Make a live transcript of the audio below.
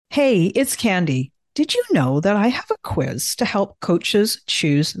Hey, it's Candy. Did you know that I have a quiz to help coaches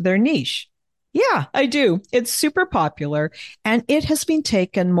choose their niche? Yeah, I do. It's super popular and it has been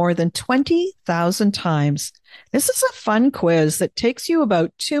taken more than 20,000 times. This is a fun quiz that takes you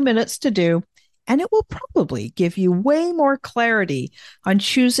about 2 minutes to do, and it will probably give you way more clarity on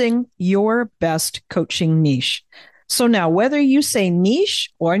choosing your best coaching niche. So now, whether you say niche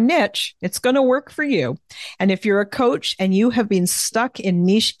or niche, it's going to work for you. And if you're a coach and you have been stuck in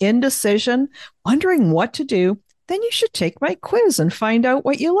niche indecision, wondering what to do, then you should take my quiz and find out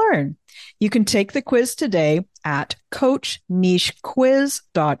what you learn. You can take the quiz today at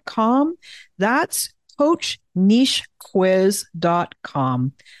coachnichequiz.com. That's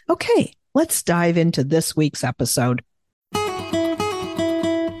coachnichequiz.com. Okay, let's dive into this week's episode.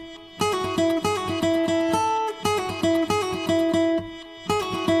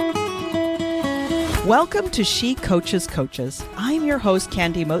 Welcome to She Coaches Coaches. I'm your host,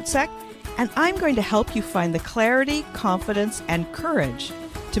 Candy Motzek, and I'm going to help you find the clarity, confidence, and courage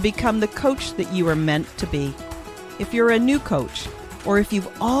to become the coach that you are meant to be. If you're a new coach, or if you've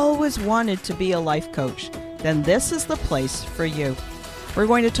always wanted to be a life coach, then this is the place for you. We're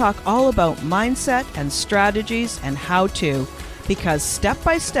going to talk all about mindset and strategies and how to, because step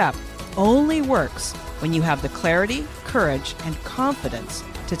by step only works when you have the clarity, courage, and confidence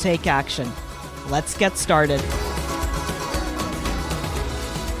to take action. Let's get started.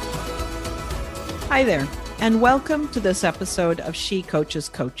 Hi there, and welcome to this episode of She Coaches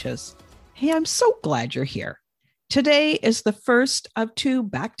Coaches. Hey, I'm so glad you're here. Today is the first of two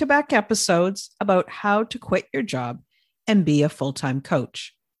back-to-back episodes about how to quit your job and be a full-time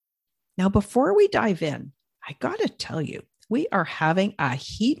coach. Now, before we dive in, I gotta tell you, we are having a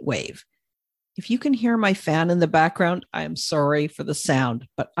heat wave. If you can hear my fan in the background, I am sorry for the sound,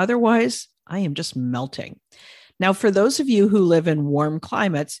 but otherwise, I am just melting. Now, for those of you who live in warm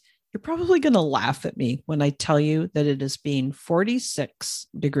climates, you're probably going to laugh at me when I tell you that it has been 46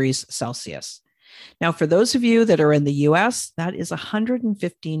 degrees Celsius. Now, for those of you that are in the US, that is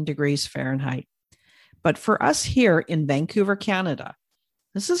 115 degrees Fahrenheit. But for us here in Vancouver, Canada,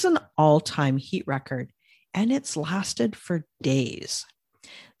 this is an all-time heat record, and it's lasted for days.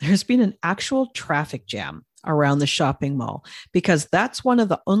 There's been an actual traffic jam around the shopping mall because that's one of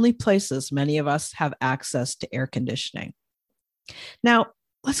the only places many of us have access to air conditioning. Now,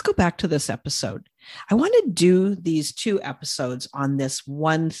 let's go back to this episode. I want to do these two episodes on this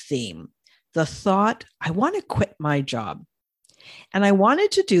one theme, the thought, I want to quit my job. And I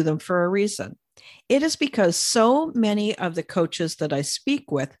wanted to do them for a reason. It is because so many of the coaches that I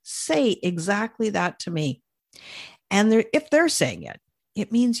speak with say exactly that to me. And if they're saying it,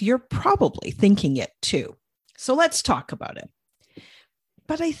 it means you're probably thinking it too. So let's talk about it.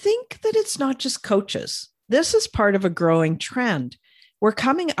 But I think that it's not just coaches. This is part of a growing trend. We're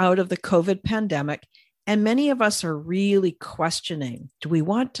coming out of the COVID pandemic, and many of us are really questioning, do we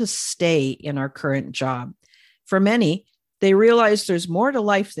want to stay in our current job? For many, they realize there's more to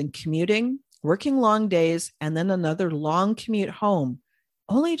life than commuting, working long days, and then another long commute home,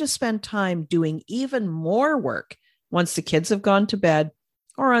 only to spend time doing even more work once the kids have gone to bed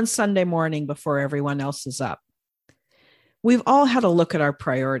or on Sunday morning before everyone else is up. We've all had a look at our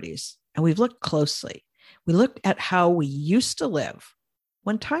priorities, and we've looked closely. We looked at how we used to live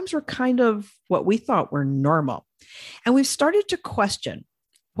when times were kind of what we thought were normal. And we've started to question,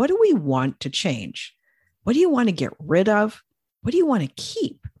 what do we want to change? What do you want to get rid of? What do you want to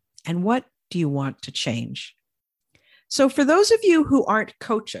keep? And what do you want to change? So for those of you who aren't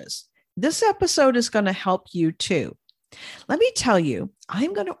coaches, this episode is going to help you too. Let me tell you,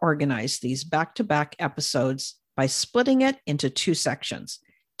 I'm going to organize these back-to-back episodes by splitting it into two sections.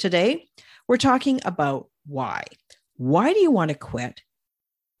 Today, we're talking about why. Why do you want to quit?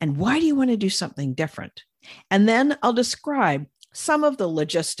 And why do you want to do something different? And then I'll describe some of the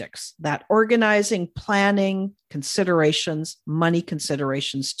logistics, that organizing, planning, considerations, money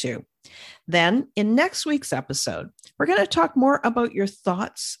considerations too. Then in next week's episode, we're going to talk more about your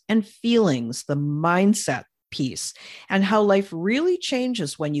thoughts and feelings, the mindset piece, and how life really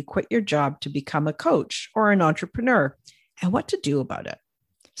changes when you quit your job to become a coach or an entrepreneur, and what to do about it.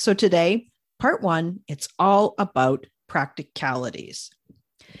 So today, part one, it's all about practicalities.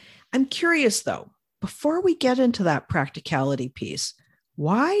 I'm curious though, before we get into that practicality piece,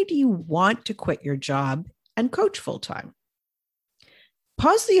 why do you want to quit your job and coach full-time?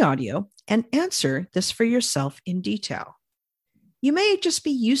 Pause the audio and answer this for yourself in detail. You may just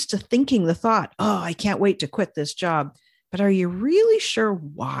be used to thinking the thought, oh, I can't wait to quit this job. But are you really sure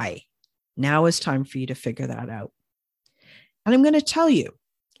why? Now is time for you to figure that out. And I'm going to tell you,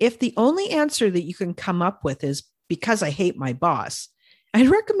 if the only answer that you can come up with is because I hate my boss, I'd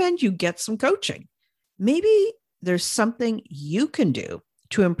recommend you get some coaching. Maybe there's something you can do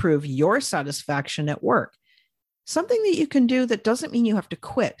to improve your satisfaction at work, something that you can do that doesn't mean you have to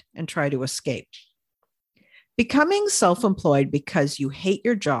quit and try to escape. Becoming self-employed because you hate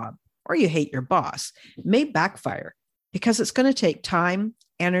your job or you hate your boss may backfire because it's going to take time,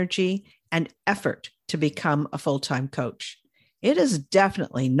 energy, and effort to become a full-time coach. It is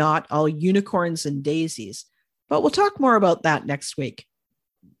definitely not all unicorns and daisies, but we'll talk more about that next week.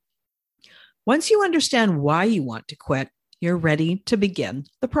 Once you understand why you want to quit, you're ready to begin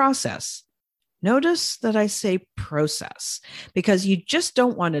the process. Notice that I say process because you just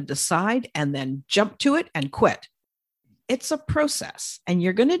don't want to decide and then jump to it and quit. It's a process, and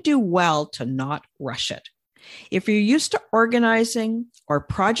you're going to do well to not rush it. If you're used to organizing or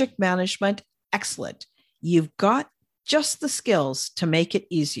project management, excellent. You've got just the skills to make it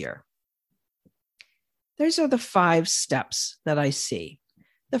easier. These are the 5 steps that I see.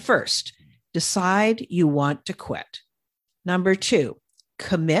 The first, decide you want to quit. Number 2,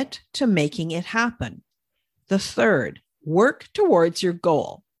 commit to making it happen. The third, work towards your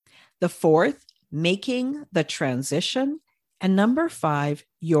goal. The fourth, making the transition. And number 5,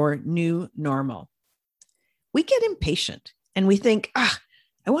 your new normal. We get impatient and we think, I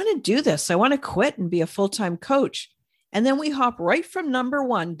want to do this. I want to quit and be a full-time coach. And then we hop right from number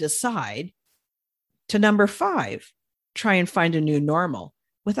 1, decide, to number 5, try and find a new normal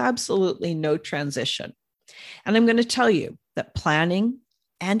with absolutely no transition. And I'm going to tell you that planning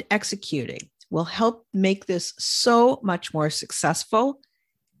and executing will help make this so much more successful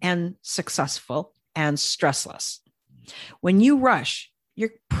and stressless. When you rush,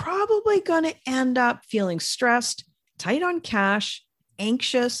 you're probably going to end up feeling stressed, tight on cash,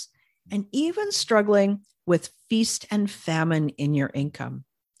 anxious, and even struggling with feast and famine in your income.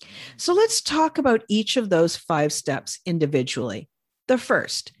 So let's talk about each of those 5 steps individually. The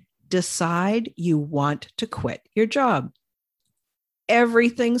first, decide you want to quit your job.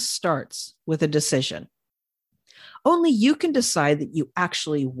 Everything starts with a decision. Only you can decide that you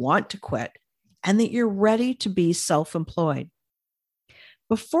actually want to quit and that you're ready to be self-employed.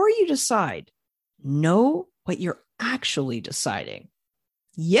 Before you decide, know what you're actually deciding.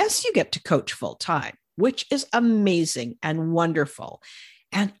 Yes, you get to coach full-time, which is amazing and wonderful.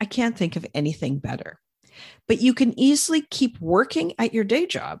 And I can't think of anything better. But you can easily keep working at your day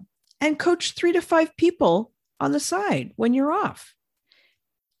job and coach 3 to 5 people on the side when you're off.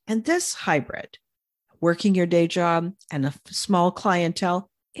 And this hybrid, working your day job and a small clientele,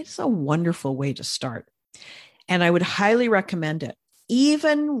 it's a wonderful way to start. And I would highly recommend it.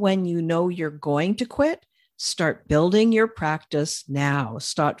 Even when you know you're going to quit, start building your practice now.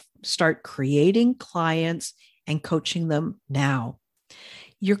 Start creating clients and coaching them now.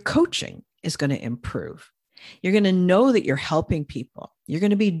 Your coaching is going to improve. You're going to know that you're helping people. You're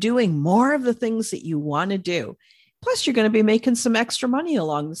going to be doing more of the things that you want to do. Plus, you're going to be making some extra money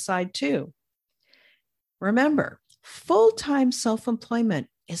along the side too. Remember, full-time self-employment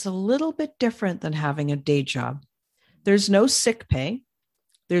is a little bit different than having a day job. There's no sick pay.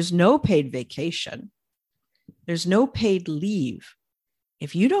 There's no paid vacation. There's no paid leave.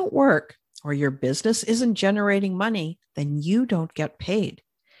 If you don't work or your business isn't generating money, then you don't get paid.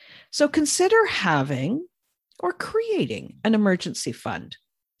 So consider having or creating an emergency fund.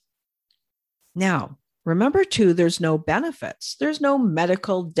 Now, remember too, there's no benefits. There's no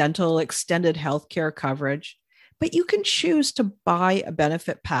medical, dental, extended healthcare coverage, but you can choose to buy a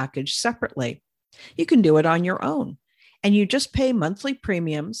benefit package separately. You can do it on your own, and you just pay monthly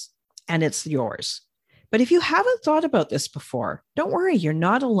premiums and it's yours. But if you haven't thought about this before, don't worry, you're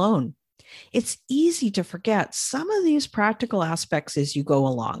not alone. It's easy to forget some of these practical aspects as you go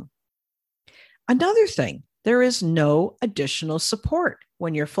along. Another thing, there is no additional support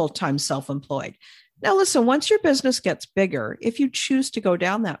when you're full-time self-employed. Now, listen, once your business gets bigger, if you choose to go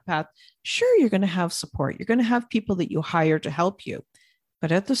down that path, sure, you're going to have support. You're going to have people that you hire to help you.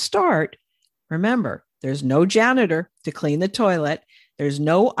 But at the start, remember, there's no janitor to clean the toilet. There's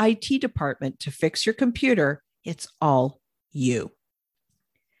no IT department to fix your computer. It's all you.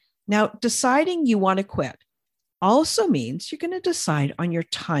 Now, deciding you want to quit also means you're going to decide on your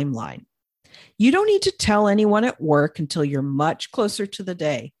timeline. You don't need to tell anyone at work until you're much closer to the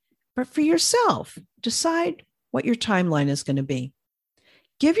day, but for yourself, decide what your timeline is going to be.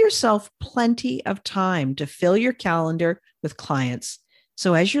 Give yourself plenty of time to fill your calendar with clients.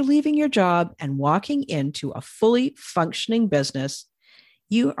 So as you're leaving your job and walking into a fully functioning business,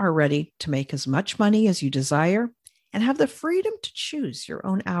 you are ready to make as much money as you desire and have the freedom to choose your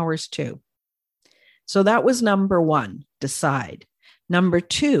own hours too. So that was number 1, decide. Number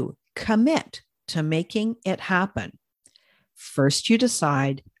 2, commit to making it happen. First you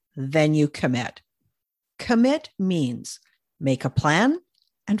decide, then you commit. Commit means make a plan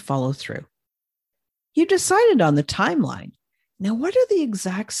and follow through. You decided on the timeline. Now, what are the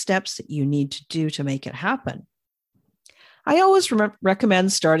exact steps that you need to do to make it happen? I always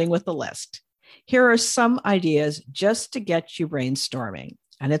recommend starting with a list. Here are some ideas just to get you brainstorming.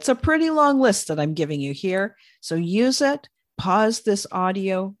 And it's a pretty long list that I'm giving you here. So use it, pause this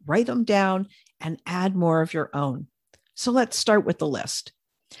audio, write them down, and add more of your own. So let's start with the list.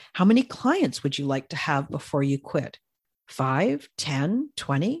 How many clients would you like to have before you quit? 5, 10,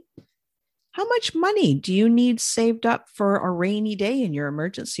 20? How much money do you need saved up for a rainy day in your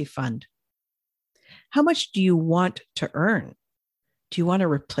emergency fund? How much do you want to earn? Do you want to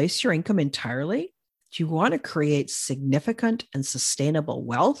replace your income entirely? Do you want to create significant and sustainable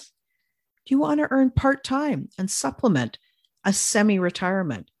wealth? Do you want to earn part-time and supplement a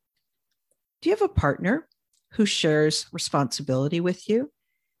semi-retirement? Do you have a partner who shares responsibility with you?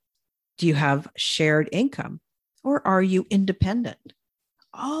 Do you have shared income, or are you independent?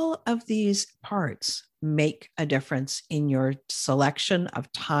 All of these parts make a difference in your selection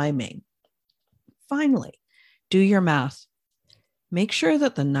of timing. Finally, do your math. Make sure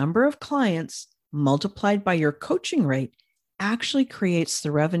that the number of clients multiplied by your coaching rate actually creates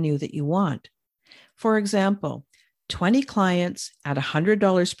the revenue that you want. For example, 20 clients at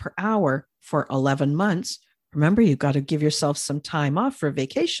 $100 per hour for 11 months. Remember, you've got to give yourself some time off for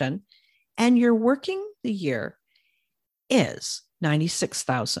vacation, and you're working the year is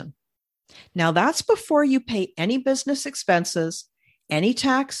 $96,000. Now that's before you pay any business expenses, any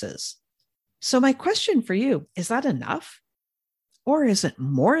taxes. So my question for you, is that enough? Or is it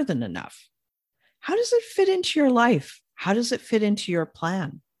more than enough? How does it fit into your life? How does it fit into your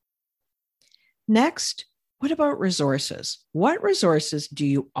plan? Next, what about resources? What resources do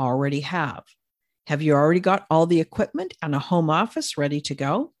you already have? Have you already got all the equipment and a home office ready to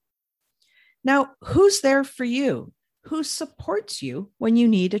go? Now, who's there for you? Who supports you when you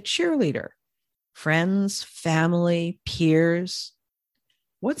need a cheerleader? Friends, family, peers?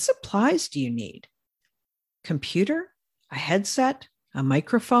 What supplies do you need? Computer, a headset, a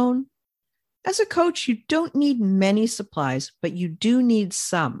microphone? As a coach, you don't need many supplies, but you do need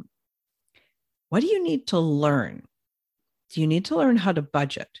some. What do you need to learn? Do you need to learn how to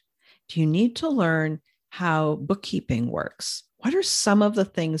budget? Do you need to learn how bookkeeping works? What are some of the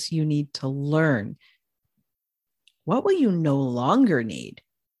things you need to learn? What will you no longer need?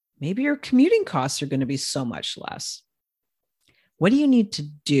 Maybe your commuting costs are going to be so much less. What do you need to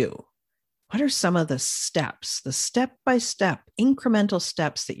do? What are some of the steps, the step-by-step, incremental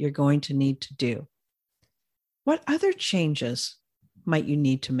steps that you're going to need to do? What other changes might you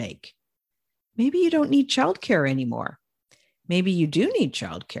need to make? Maybe you don't need childcare anymore. Maybe you do need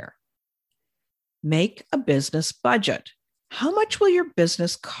childcare. Make a business budget. How much will your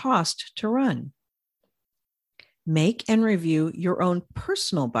business cost to run? Make and review your own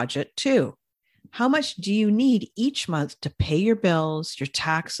personal budget too. How much do you need each month to pay your bills, your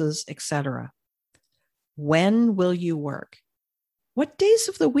taxes, etc.? When will you work? What days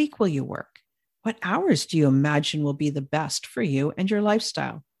of the week will you work? What hours do you imagine will be the best for you and your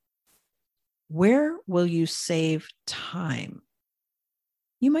lifestyle? Where will you save time?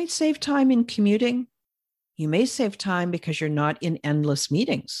 You might save time in commuting. You may save time because you're not in endless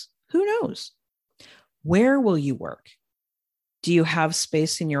meetings. Who knows? Where will you work? Do you have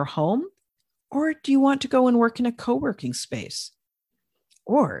space in your home? Or do you want to go and work in a co-working space?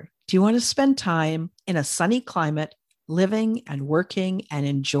 Or do you want to spend time in a sunny climate, living and working and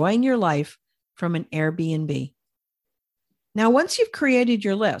enjoying your life from an Airbnb? Now, once you've created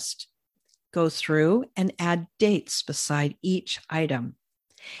your list, go through and add dates beside each item.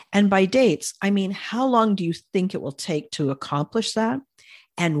 And by dates, I mean, how long do you think it will take to accomplish that?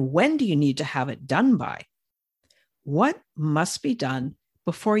 And when do you need to have it done by? What must be done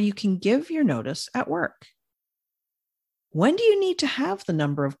before you can give your notice at work? When do you need to have the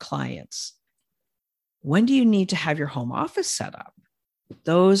number of clients? When do you need to have your home office set up?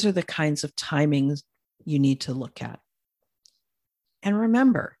 Those are the kinds of timings you need to look at. And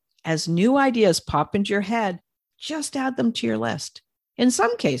remember, as new ideas pop into your head, just add them to your list. In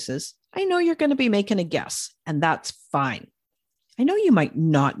some cases, I know you're going to be making a guess, and that's fine. I know you might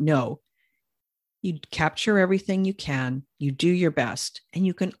not know. You capture everything you can, you do your best, and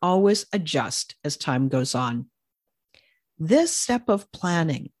you can always adjust as time goes on. This step of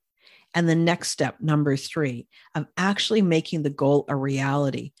planning and the next step, number 3, of actually making the goal a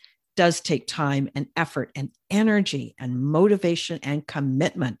reality, does take time and effort and energy and motivation and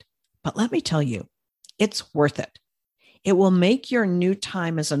commitment. But let me tell you, it's worth it. It will make your new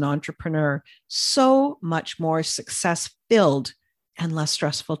time as an entrepreneur so much more success-filled and less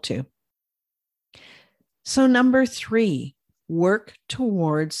stressful too. So number 3, work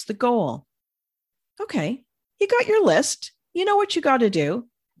towards the goal. Okay, you got your list. You know what you got to do.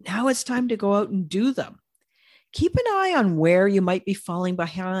 Now it's time to go out and do them. Keep an eye on where you might be falling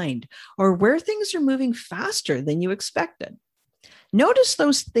behind or where things are moving faster than you expected. Notice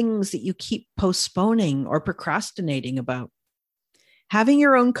those things that you keep postponing or procrastinating about. Having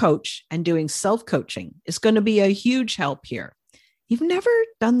your own coach and doing self-coaching is going to be a huge help here. You've never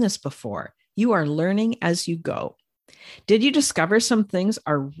done this before. You are learning as you go. Did you discover some things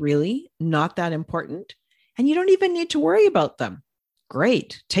are really not that important and you don't even need to worry about them?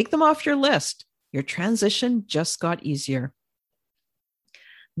 Great. Take them off your list. Your transition just got easier.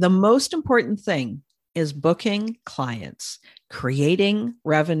 The most important thing is booking clients, creating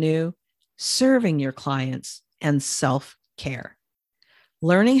revenue, serving your clients, and self-care.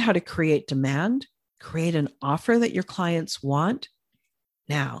 Learning how to create demand, create an offer that your clients want.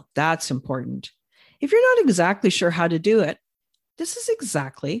 Now, that's important. If you're not exactly sure how to do it, this is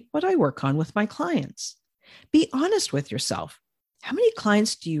exactly what I work on with my clients. Be honest with yourself. How many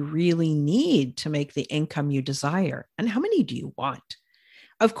clients do you really need to make the income you desire? And how many do you want?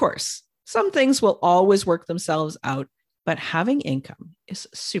 Of course, some things will always work themselves out, but having income is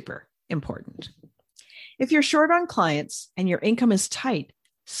super important. If you're short on clients and your income is tight,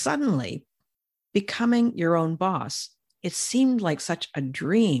 suddenly becoming your own boss, it seemed like such a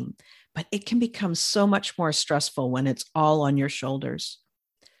dream, but it can become so much more stressful when it's all on your shoulders.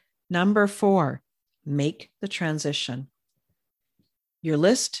 Number 4, make the transition. Your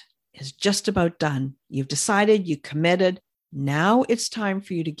list is just about done. You've decided, you committed. Now it's time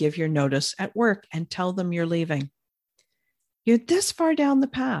for you to give your notice at work and tell them you're leaving. You're this far down the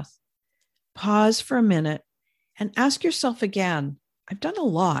path. Pause for a minute and ask yourself again, I've done a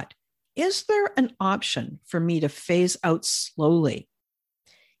lot. Is there an option for me to phase out slowly?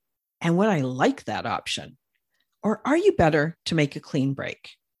 And would I like that option? Or are you better to make a clean break?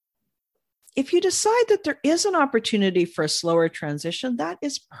 If you decide that there is an opportunity for a slower transition, that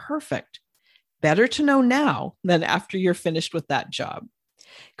is perfect. Better to know now than after you're finished with that job.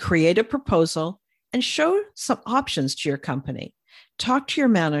 Create a proposal and show some options to your company. Talk to your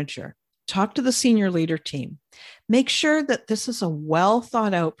manager. Talk to the senior leader team. Make sure that this is a well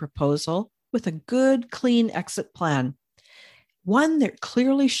thought out proposal with a good, clean exit plan. One that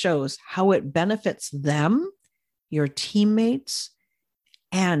clearly shows how it benefits them, your teammates,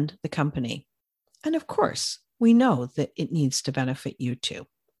 and the company. And of course, we know that it needs to benefit you too.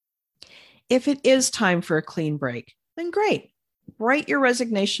 If it is time for a clean break, then great. Write your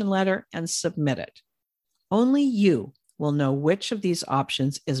resignation letter and submit it. Only you will know which of these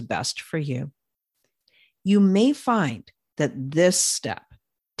options is best for you. You may find that this step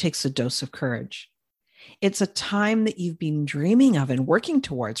takes a dose of courage. It's a time that you've been dreaming of and working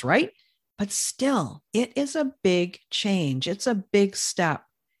towards, right? But still, it is a big change. It's a big step,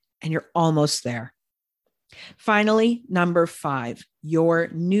 and you're almost there. Finally, number 5, your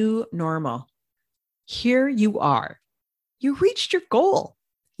new normal. Here you are. You reached your goal.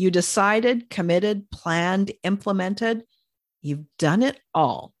 You decided, committed, planned, implemented. You've done it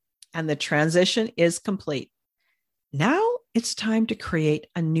all, and the transition is complete. Now it's time to create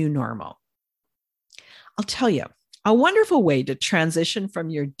a new normal. I'll tell you, a wonderful way to transition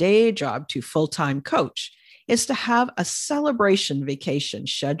from your day job to full-time coach is to have a celebration vacation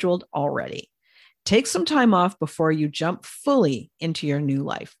scheduled already. Take some time off before you jump fully into your new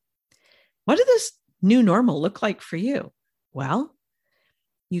life. What does this new normal look like for you? Well,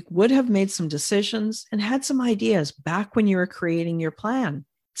 you would have made some decisions and had some ideas back when you were creating your plan.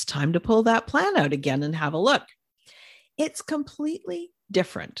 It's time to pull that plan out again and have a look. It's completely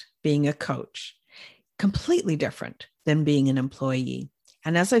different being a coach, completely different than being an employee.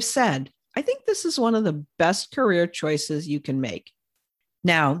 And as I've said, I think this is one of the best career choices you can make.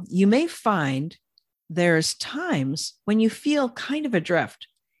 Now, you may find there's times when you feel kind of adrift,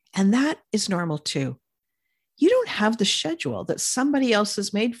 and that is normal too. You don't have the schedule that somebody else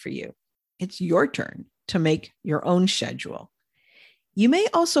has made for you. It's your turn to make your own schedule. You may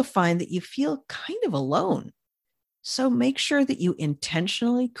also find that you feel kind of alone. So make sure that you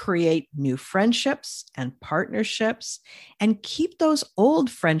intentionally create new friendships and partnerships and keep those old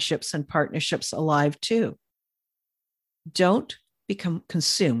friendships and partnerships alive too. Don't become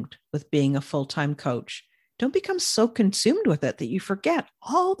consumed with being a full-time coach. Don't become so consumed with it that you forget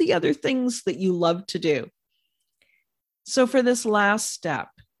all the other things that you love to do. So for this last step,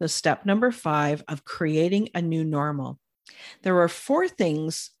 the step number 5 of creating a new normal, there are 4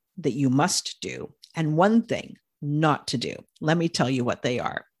 things that you must do and 1 thing not to do. Let me tell you what they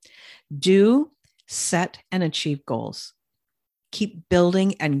are. Do, set, and achieve goals. Keep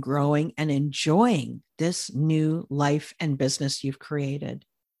building and growing and enjoying this new life and business you've created.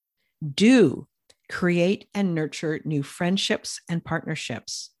 Do, create and nurture new friendships and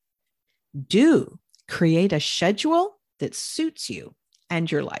partnerships. Do, create a schedule that suits you and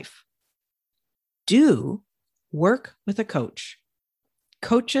your life. Do, work with a coach.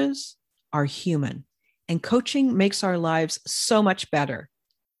 Coaches are human, and coaching makes our lives so much better.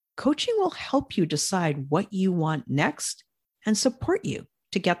 Coaching will help you decide what you want next and support you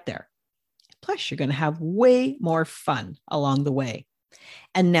to get there. Plus, you're going to have way more fun along the way.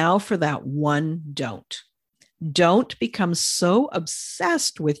 And now for that one don't. Don't become so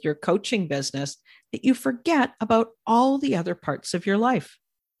obsessed with your coaching business that you forget about all the other parts of your life.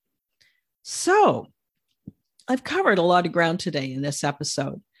 So, I've covered a lot of ground today in this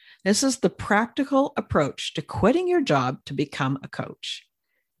episode. This is the practical approach to quitting your job to become a coach.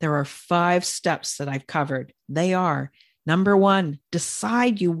 There are 5 steps that I've covered. They are: number 1,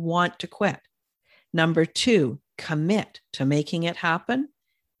 decide you want to quit. Number 2, commit to making it happen.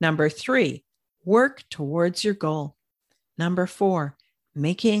 Number 3, work towards your goal. Number 4,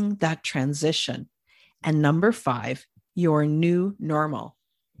 making that transition. And number 5, your new normal.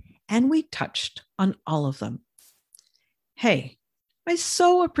 And we touched on all of them. Hey, I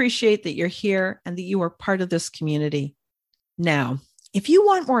so appreciate that you're here and that you are part of this community. Now, if you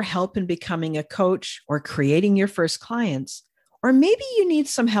want more help in becoming a coach or creating your first clients, or maybe you need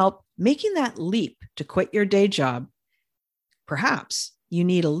some help making that leap to quit your day job, perhaps you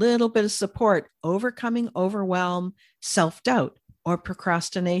need a little bit of support overcoming overwhelm, self-doubt, or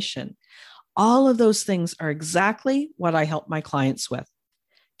procrastination. All of those things are exactly what I help my clients with.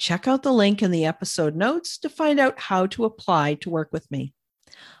 Check out the link in the episode notes to find out how to apply to work with me.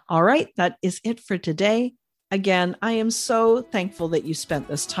 All right, that is it for today. Again, I am so thankful that you spent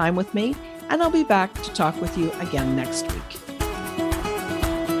this time with me, and I'll be back to talk with you again next week.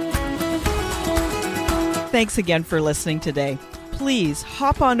 Thanks again for listening today. Please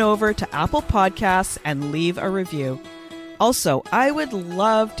hop on over to Apple Podcasts and leave a review. Also, I would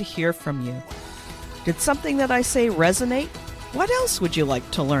love to hear from you. Did something that I say resonate? What else would you like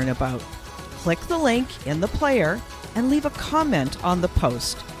to learn about? Click the link in the player and leave a comment on the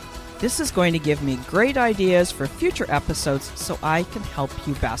post. This is going to give me great ideas for future episodes so I can help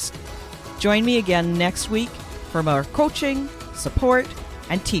you best. Join me again next week for more coaching, support,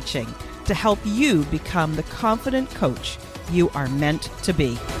 and teaching to help you become the confident coach you are meant to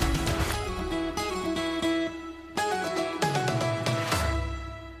be.